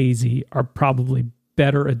Sunny and Daisy are probably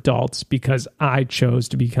better adults because I chose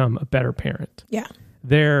to become a better parent. Yeah.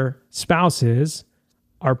 Their spouses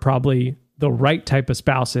are probably the right type of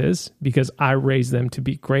spouses because I raised them to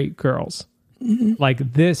be great girls. Mm-hmm. Like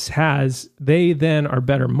they then are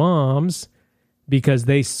better moms because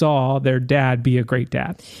they saw their dad be a great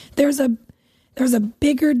dad. There's a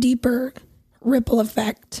bigger, deeper ripple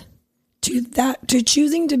effect to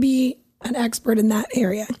choosing to be an expert in that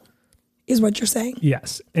area, is what you're saying.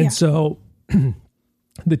 Yes. And so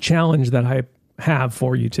the challenge that I have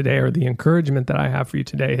for you today, or the encouragement that I have for you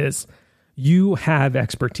today, is you have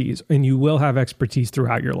expertise and you will have expertise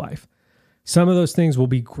throughout your life. Some of those things will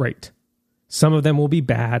be great. Some of them will be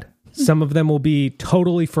bad. Some of them will be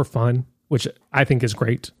totally for fun, which I think is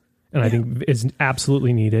great and I think is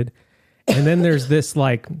absolutely needed. And then there's this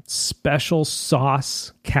like special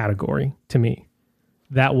sauce category to me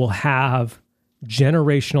that will have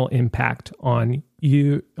generational impact on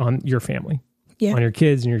you, on your family, on your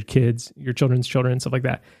kids and your children's children, stuff like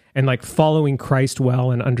that. And like following Christ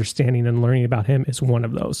well and understanding and learning about him is one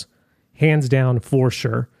of those, hands down, for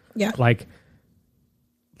sure. Yeah. Like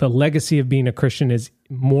the legacy of being a Christian is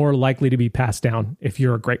more likely to be passed down if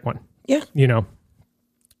you're a great one. Yeah.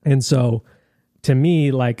 And so to me,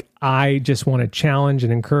 like, I just want to challenge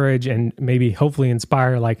and encourage and maybe hopefully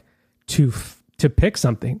inspire, like, to pick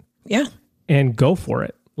something. Yeah. And go for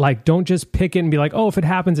it. Like, don't just pick it and be like, oh, if it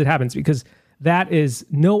happens, it happens. Because that is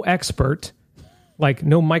no expert. Like,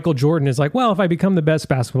 no Michael Jordan is like, well, if I become the best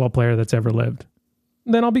basketball player that's ever lived,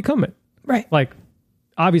 then I'll become it. Right. Like,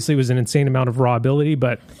 obviously it was an insane amount of raw ability,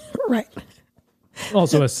 but right.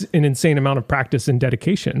 Also an insane amount of practice and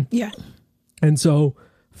dedication. Yeah. And so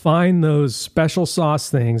find those special sauce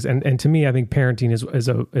things. And to me, I think parenting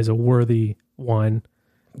is a worthy one.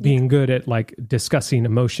 Being good at like discussing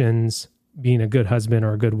emotions, being a good husband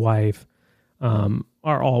or a good wife,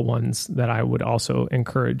 are all ones that I would also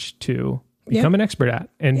encourage to become an expert at.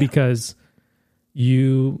 And because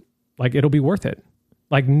you like, it'll be worth it.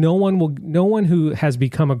 Like no one who has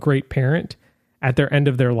become a great parent at their end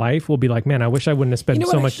of their life will be like, man, I wish I wouldn't have spent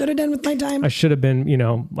so much. I should have done with my time. I should have been,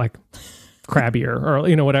 like crabbier or,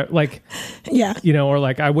 whatever, like, or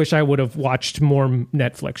like, I wish I would have watched more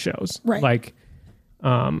Netflix shows. Right. Like,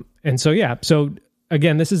 and so, so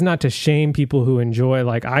again, this is not to shame people who enjoy,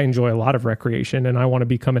 like I enjoy a lot of recreation and I want to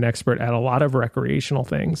become an expert at a lot of recreational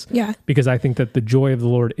things. Yeah. Because I think that the joy of the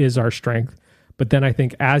Lord is our strength. But then I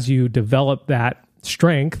think as you develop that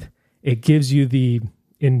strength, it gives you the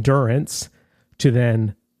endurance to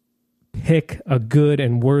then pick a good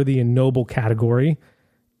and worthy and noble category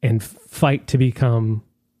and fight to become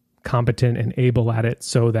competent and able at it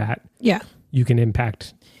so that you can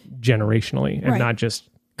impact generationally and not just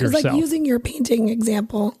yourself. Because like using your painting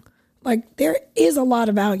example, like there is a lot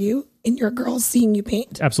of value in your girls seeing you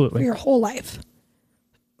paint. Absolutely. For your whole life.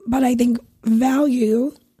 But I think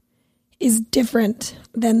value is different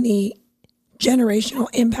than the generational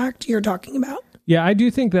impact you're talking about. Yeah, I do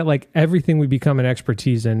think that like everything we become an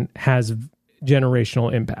expertise in has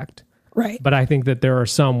generational impact. Right. But I think that there are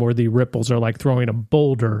some where the ripples are like throwing a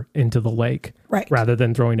boulder into the lake rather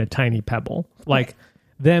than throwing a tiny pebble. Like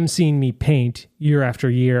them seeing me paint year after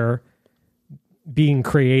year, being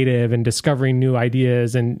creative and discovering new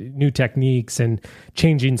ideas and new techniques and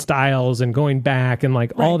changing styles and going back and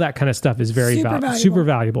like all that kind of stuff is very super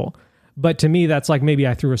valuable. But to me, that's like maybe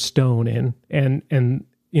I threw a stone in and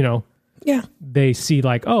they see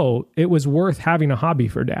like, oh, it was worth having a hobby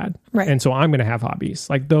for dad. Right. And so I'm going to have hobbies.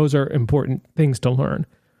 Like those are important things to learn.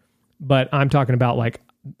 But I'm talking about like,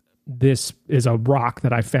 this is a rock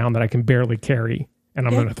that I found that I can barely carry and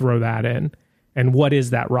I'm going to throw that in. And what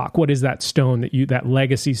is that rock? What is that stone that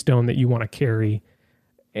legacy stone that you want to carry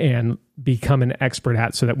and become an expert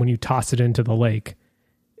at so that when you toss it into the lake,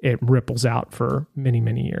 it ripples out for many,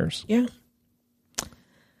 many years. Yeah.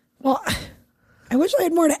 Well, I wish I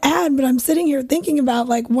had more to add, but I'm sitting here thinking about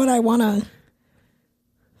like what I want to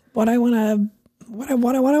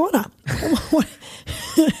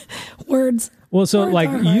words. Well, so words like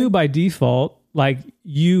you by default, like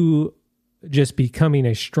you just becoming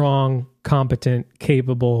a strong, competent,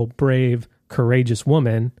 capable, brave, courageous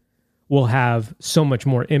woman will have so much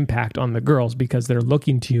more impact on the girls because they're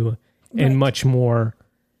looking to you in much more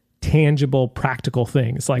tangible, practical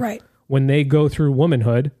things. Like when they go through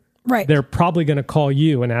womanhood, they're probably going to call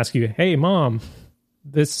you and ask you, hey, mom,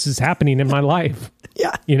 this is happening in my life.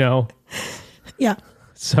 Yeah. Yeah.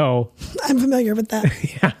 So I'm familiar with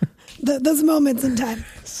that. Those moments in time,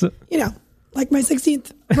 so, like my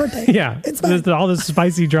 16th birthday. It's fine. All this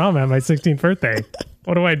spicy drama at my 16th birthday.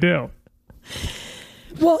 What do I do?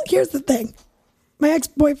 Well, here's the thing. My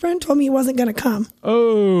ex-boyfriend told me he wasn't going to come.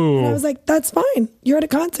 Oh. And I was like, that's fine. You're at a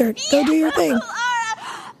concert. Go do your thing.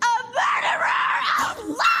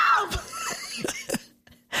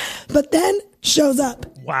 But then shows up.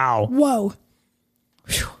 Wow. Whoa.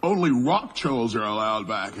 Only rock trolls are allowed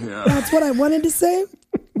back here. That's what I wanted to say,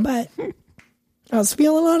 but I was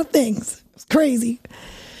feeling a lot of things. It was crazy.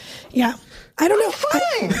 Yeah. I don't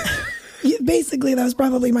know. Basically, that was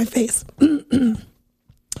probably my face.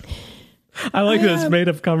 I like this made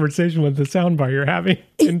up conversation with the soundbar you're having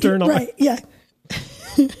internally. Right, yeah.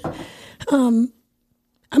 I'm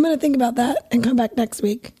going to think about that and come back next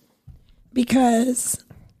week because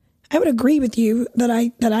I would agree with you that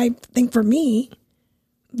I think for me,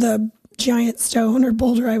 the giant stone or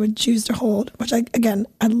boulder I would choose to hold, which I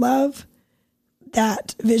love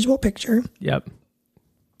that visual picture. Yep.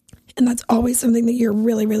 And that's always something that you're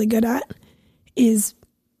really, really good at is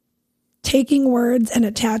taking words and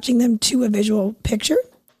attaching them to a visual picture,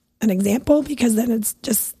 an example, because then it's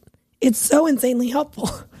so insanely helpful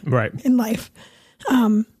in life.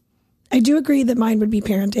 I do agree that mine would be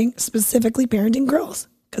parenting, specifically parenting girls,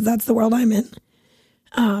 because that's the world I'm in.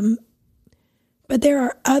 But there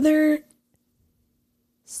are other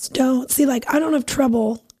stones. See, like I don't have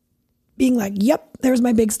trouble being like, yep, there's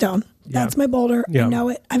my big stone. That's my boulder. I know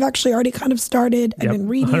it. I've actually already kind of started. I've been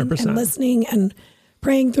reading 100%. And listening and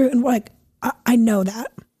praying through and like, I know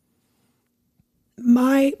that.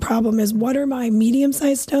 My problem is what are my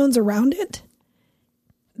medium-sized stones around it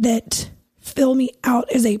that fill me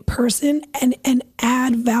out as a person and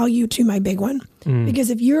add value to my big one? Because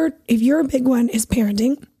if your big one is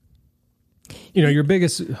parenting, your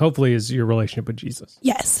biggest hopefully is your relationship with Jesus.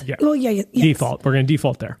 Yes. Yeah. Well, yes. Default. We're going to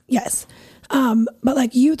default there. Yes. But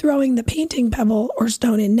like you throwing the painting pebble or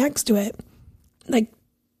stone in next to it, like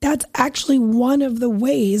that's actually one of the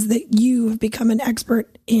ways that you have become an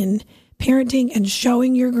expert in parenting and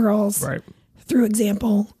showing your girls through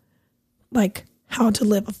example, like how to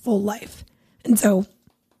live a full life. And so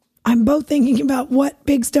I'm both thinking about what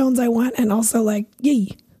big stones I want and also like,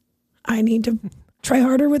 yee, I need to try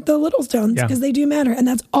harder with the little stones because they do matter. And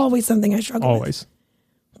that's always something I struggle with.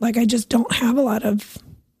 Like I just don't have a lot of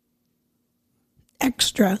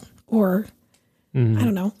extra or I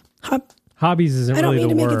don't know. Hobbies isn't I don't really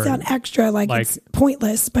mean the to word. make it sound extra like it's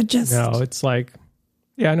pointless, but just No, it's like,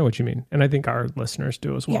 yeah, I know what you mean. And I think our listeners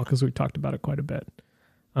do as well because we talked about it quite a bit.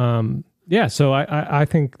 So I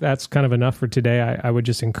think that's kind of enough for today. I would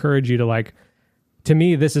just encourage you to like, to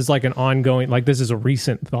me, this is like an ongoing, like this is a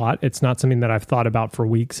recent thought. It's not something that I've thought about for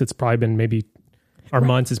weeks. It's probably been maybe, or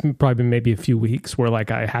months. It's probably been maybe a few weeks where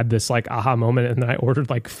like I had this like aha moment and then I ordered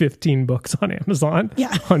like 15 books on Amazon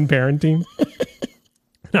on parenting.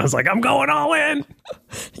 And I was like, I'm going all in.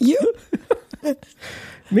 You?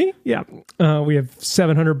 Me? Yeah. We have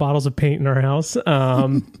 700 bottles of paint in our house.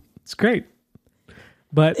 It's great.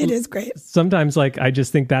 But it is great. Sometimes like, I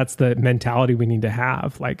just think that's the mentality we need to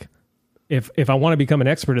have. Like if I want to become an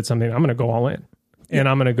expert at something, I'm going to go all in and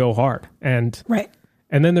I'm going to go hard. And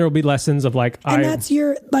and then there will be lessons of like, and that's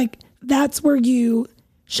your, like, that's where you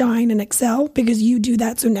shine and excel because you do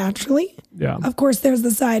that so naturally. Yeah. Of course, there's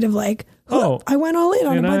the side of like, I went all in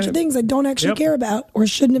on a bunch of things I don't actually care about or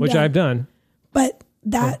shouldn't have which done. I've done. But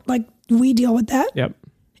that, like, we deal with that. Yep.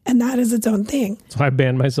 And that is its own thing. So I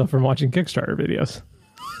banned myself from watching Kickstarter videos.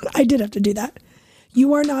 I did have to do that.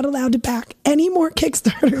 You are not allowed to back any more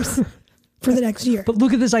Kickstarters for the next year. But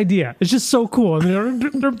look at this idea. It's just so cool. I mean,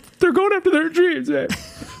 they're going after their dreams. Eh?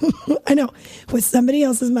 I know. With somebody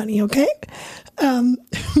else's money, okay? And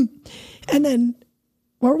then,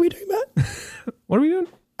 what were we talking about? What are we doing?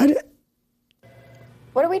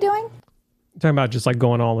 What are we doing? Talking about just like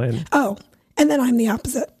going all in. Oh, and then I'm the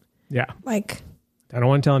opposite. Yeah. Like, I don't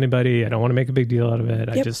want to tell anybody. I don't want to make a big deal out of it.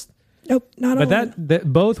 I just... Nope, not all. But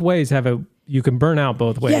that both ways have you can burn out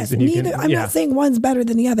both ways. Yes, and you neither. I'm not saying one's better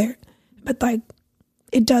than the other, but like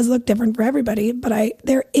it does look different for everybody. But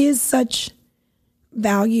there is such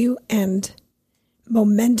value and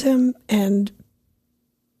momentum, and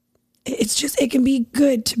it's just it can be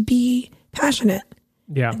good to be passionate.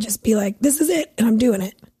 Yeah, and just be like, this is it, and I'm doing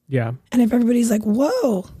it. Yeah, and if everybody's like,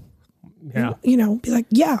 whoa. Yeah. You know, be like,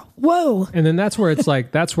 yeah, whoa. And then that's where it's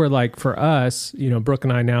like, that's where like for us, you know, Brooke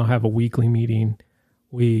and I now have a weekly meeting.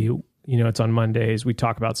 It's on Mondays. We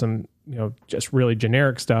talk about some, just really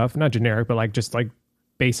generic stuff, not generic, but like just like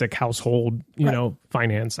basic household, you know,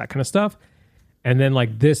 finance, that kind of stuff. And then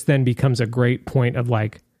like this then becomes a great point of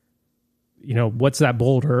like, what's that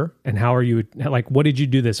boulder and how are you, like, what did you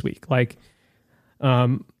do this week? Like,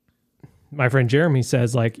 my friend Jeremy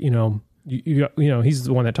says like, he's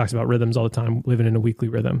the one that talks about rhythms all the time, living in a weekly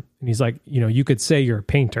rhythm. And he's like, you could say you're a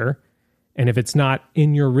painter, and if it's not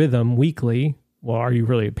in your rhythm weekly, well, are you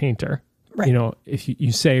really a painter? Right. If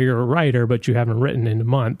you say you're a writer, but you haven't written in a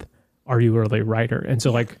month, are you really a writer? And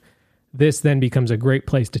so like this then becomes a great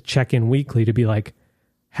place to check in weekly to be like,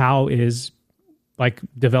 how is like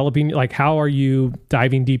developing, like how are you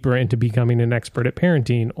diving deeper into becoming an expert at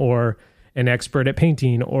parenting or an expert at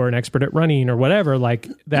painting or an expert at running or whatever, like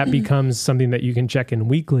that becomes something that you can check in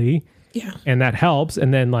weekly. Yeah. And that helps.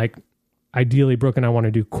 And then like ideally Brooke and I want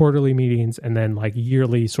to do quarterly meetings and then like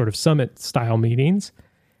yearly sort of summit style meetings.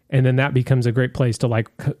 And then that becomes a great place to like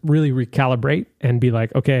really recalibrate and be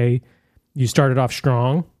like, okay, you started off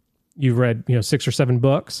strong. You've read, 6 or 7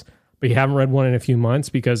 books, but you haven't read one in a few months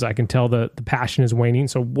because I can tell the passion is waning.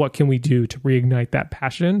 So what can we do to reignite that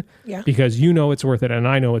passion? Yeah. Because it's worth it and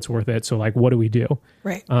I know it's worth it. So like, what do we do?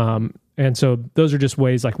 Right. And so those are just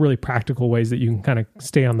ways, like really practical ways that you can kind of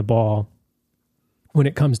stay on the ball when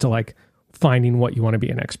it comes to like finding what you want to be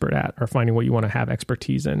an expert at or finding what you want to have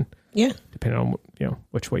expertise in. Yeah. Depending on,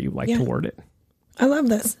 which way you like to word it. I love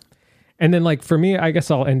this. And then like for me, I guess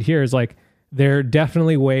I'll end here is like, there are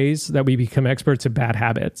definitely ways that we become experts at bad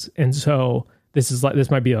habits. And so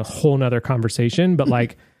this might be a whole nother conversation, but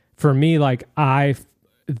like for me, like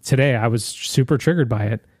today I was super triggered by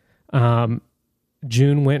it.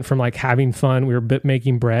 June went from like having fun. We were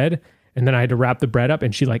making bread and then I had to wrap the bread up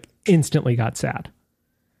and she like instantly got sad.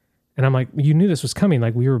 And I'm like, you knew this was coming.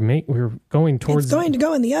 Like we were going towards. It's going to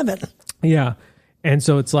go in the oven. Yeah. And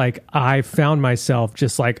so it's like, I found myself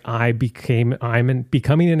just like I'm becoming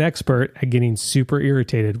an expert at getting super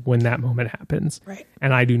irritated when that moment happens. Right.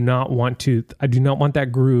 And I do not want that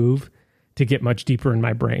groove to get much deeper in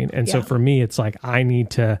my brain. And so for me, it's like, I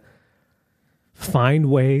need to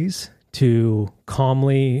find ways to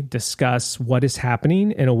calmly discuss what is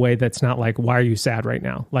happening in a way that's not like, why are you sad right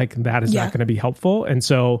now? Like that is not going to be helpful. And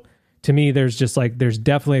so to me, there's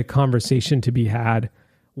definitely a conversation to be had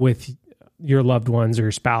with your loved ones or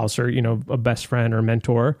your spouse or, you know, a best friend or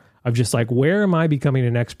mentor of just like, where am I becoming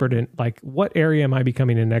an expert in? Like, what area am I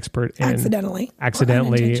becoming an expert in? Accidentally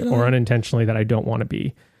Or unintentionally that I don't want to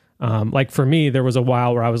be. Like for me, there was a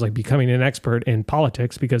while where I was like becoming an expert in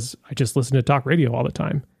politics because I just listened to talk radio all the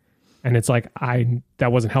time. And it's like,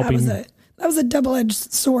 that wasn't helping. That was a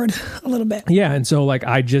double-edged sword a little bit. Yeah. And so like,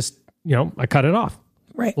 I just, you know, I cut it off.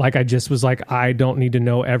 Right. Like I just was like, I don't need to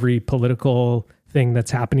know every political thing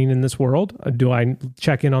that's happening in this world. Do I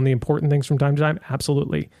check in on the important things from time to time?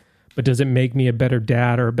 Absolutely. But does it make me a better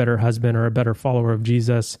dad or a better husband or a better follower of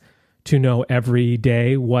Jesus to know every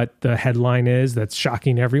day what the headline is that's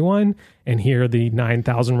shocking everyone and hear the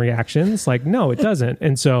 9,000 reactions? Like, no, it doesn't.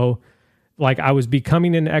 And so like I was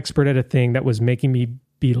becoming an expert at a thing that was making me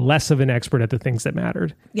be less of an expert at the things that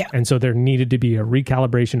mattered. Yeah. And so there needed to be a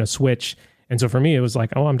recalibration, a switch. And so for me, it was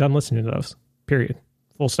like, oh, I'm done listening to those, period,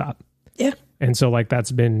 full stop. Yeah. And so like,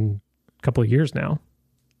 that's been a couple of years now.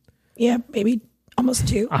 Yeah, maybe almost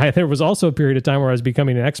 2. There was also a period of time where I was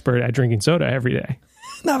becoming an expert at drinking soda every day.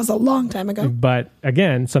 That was a long time ago. But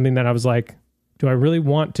again, something that I was like, do I really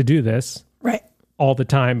want to do this Right. all the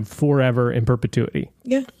time, forever, in perpetuity?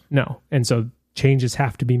 Yeah. No. And so changes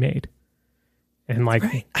have to be made. And like,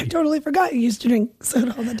 Right. I totally forgot you used to drink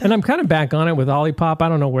soda all the time. and I'm kind of back on it with Olipop. I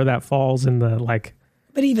don't know where that falls in the like,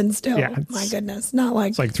 But even still, Yeah, my goodness, not like,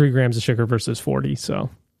 it's like 3 grams of sugar versus 40. So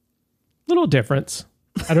little difference.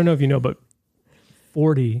 I don't know if you know, but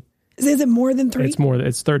 40, is it more than 3?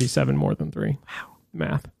 it's 37 more than 3. Wow.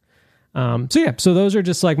 Math. So those are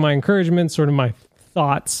just like my encouragements, sort of my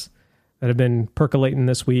thoughts that have been percolating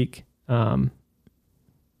this week. Hope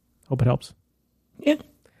it helps.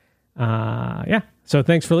 Yeah. So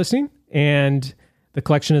thanks for listening. And the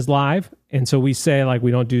collection is live. And so we say like,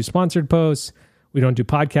 we don't do sponsored posts. We don't do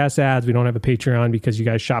podcast ads. We don't have a Patreon because you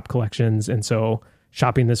guys shop collections. And so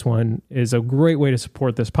shopping this one is a great way to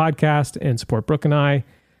support this podcast and support Brooke and I.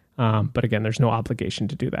 But again, there's no obligation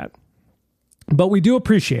to do that. But we do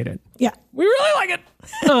appreciate it. Yeah. We really like it.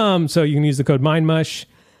 So you can use the code MindMush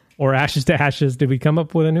or Ashes to Ashes. Did we come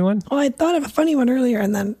up with a new one? Well, I thought of a funny one earlier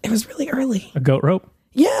and then it was really early. A goat rope?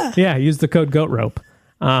 Yeah. Yeah, use the code goat rope.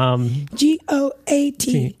 GOATROPE.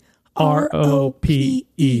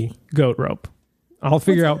 Goat rope. I'll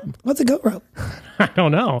figure out. What's a goat rope? I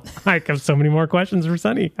don't know. I have so many more questions for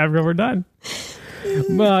Sunny after we're done.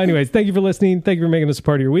 Well, anyways, thank you for listening. Thank you for making this a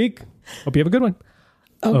part of your week. Hope you have a good one.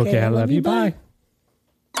 Okay, I love you. Bye.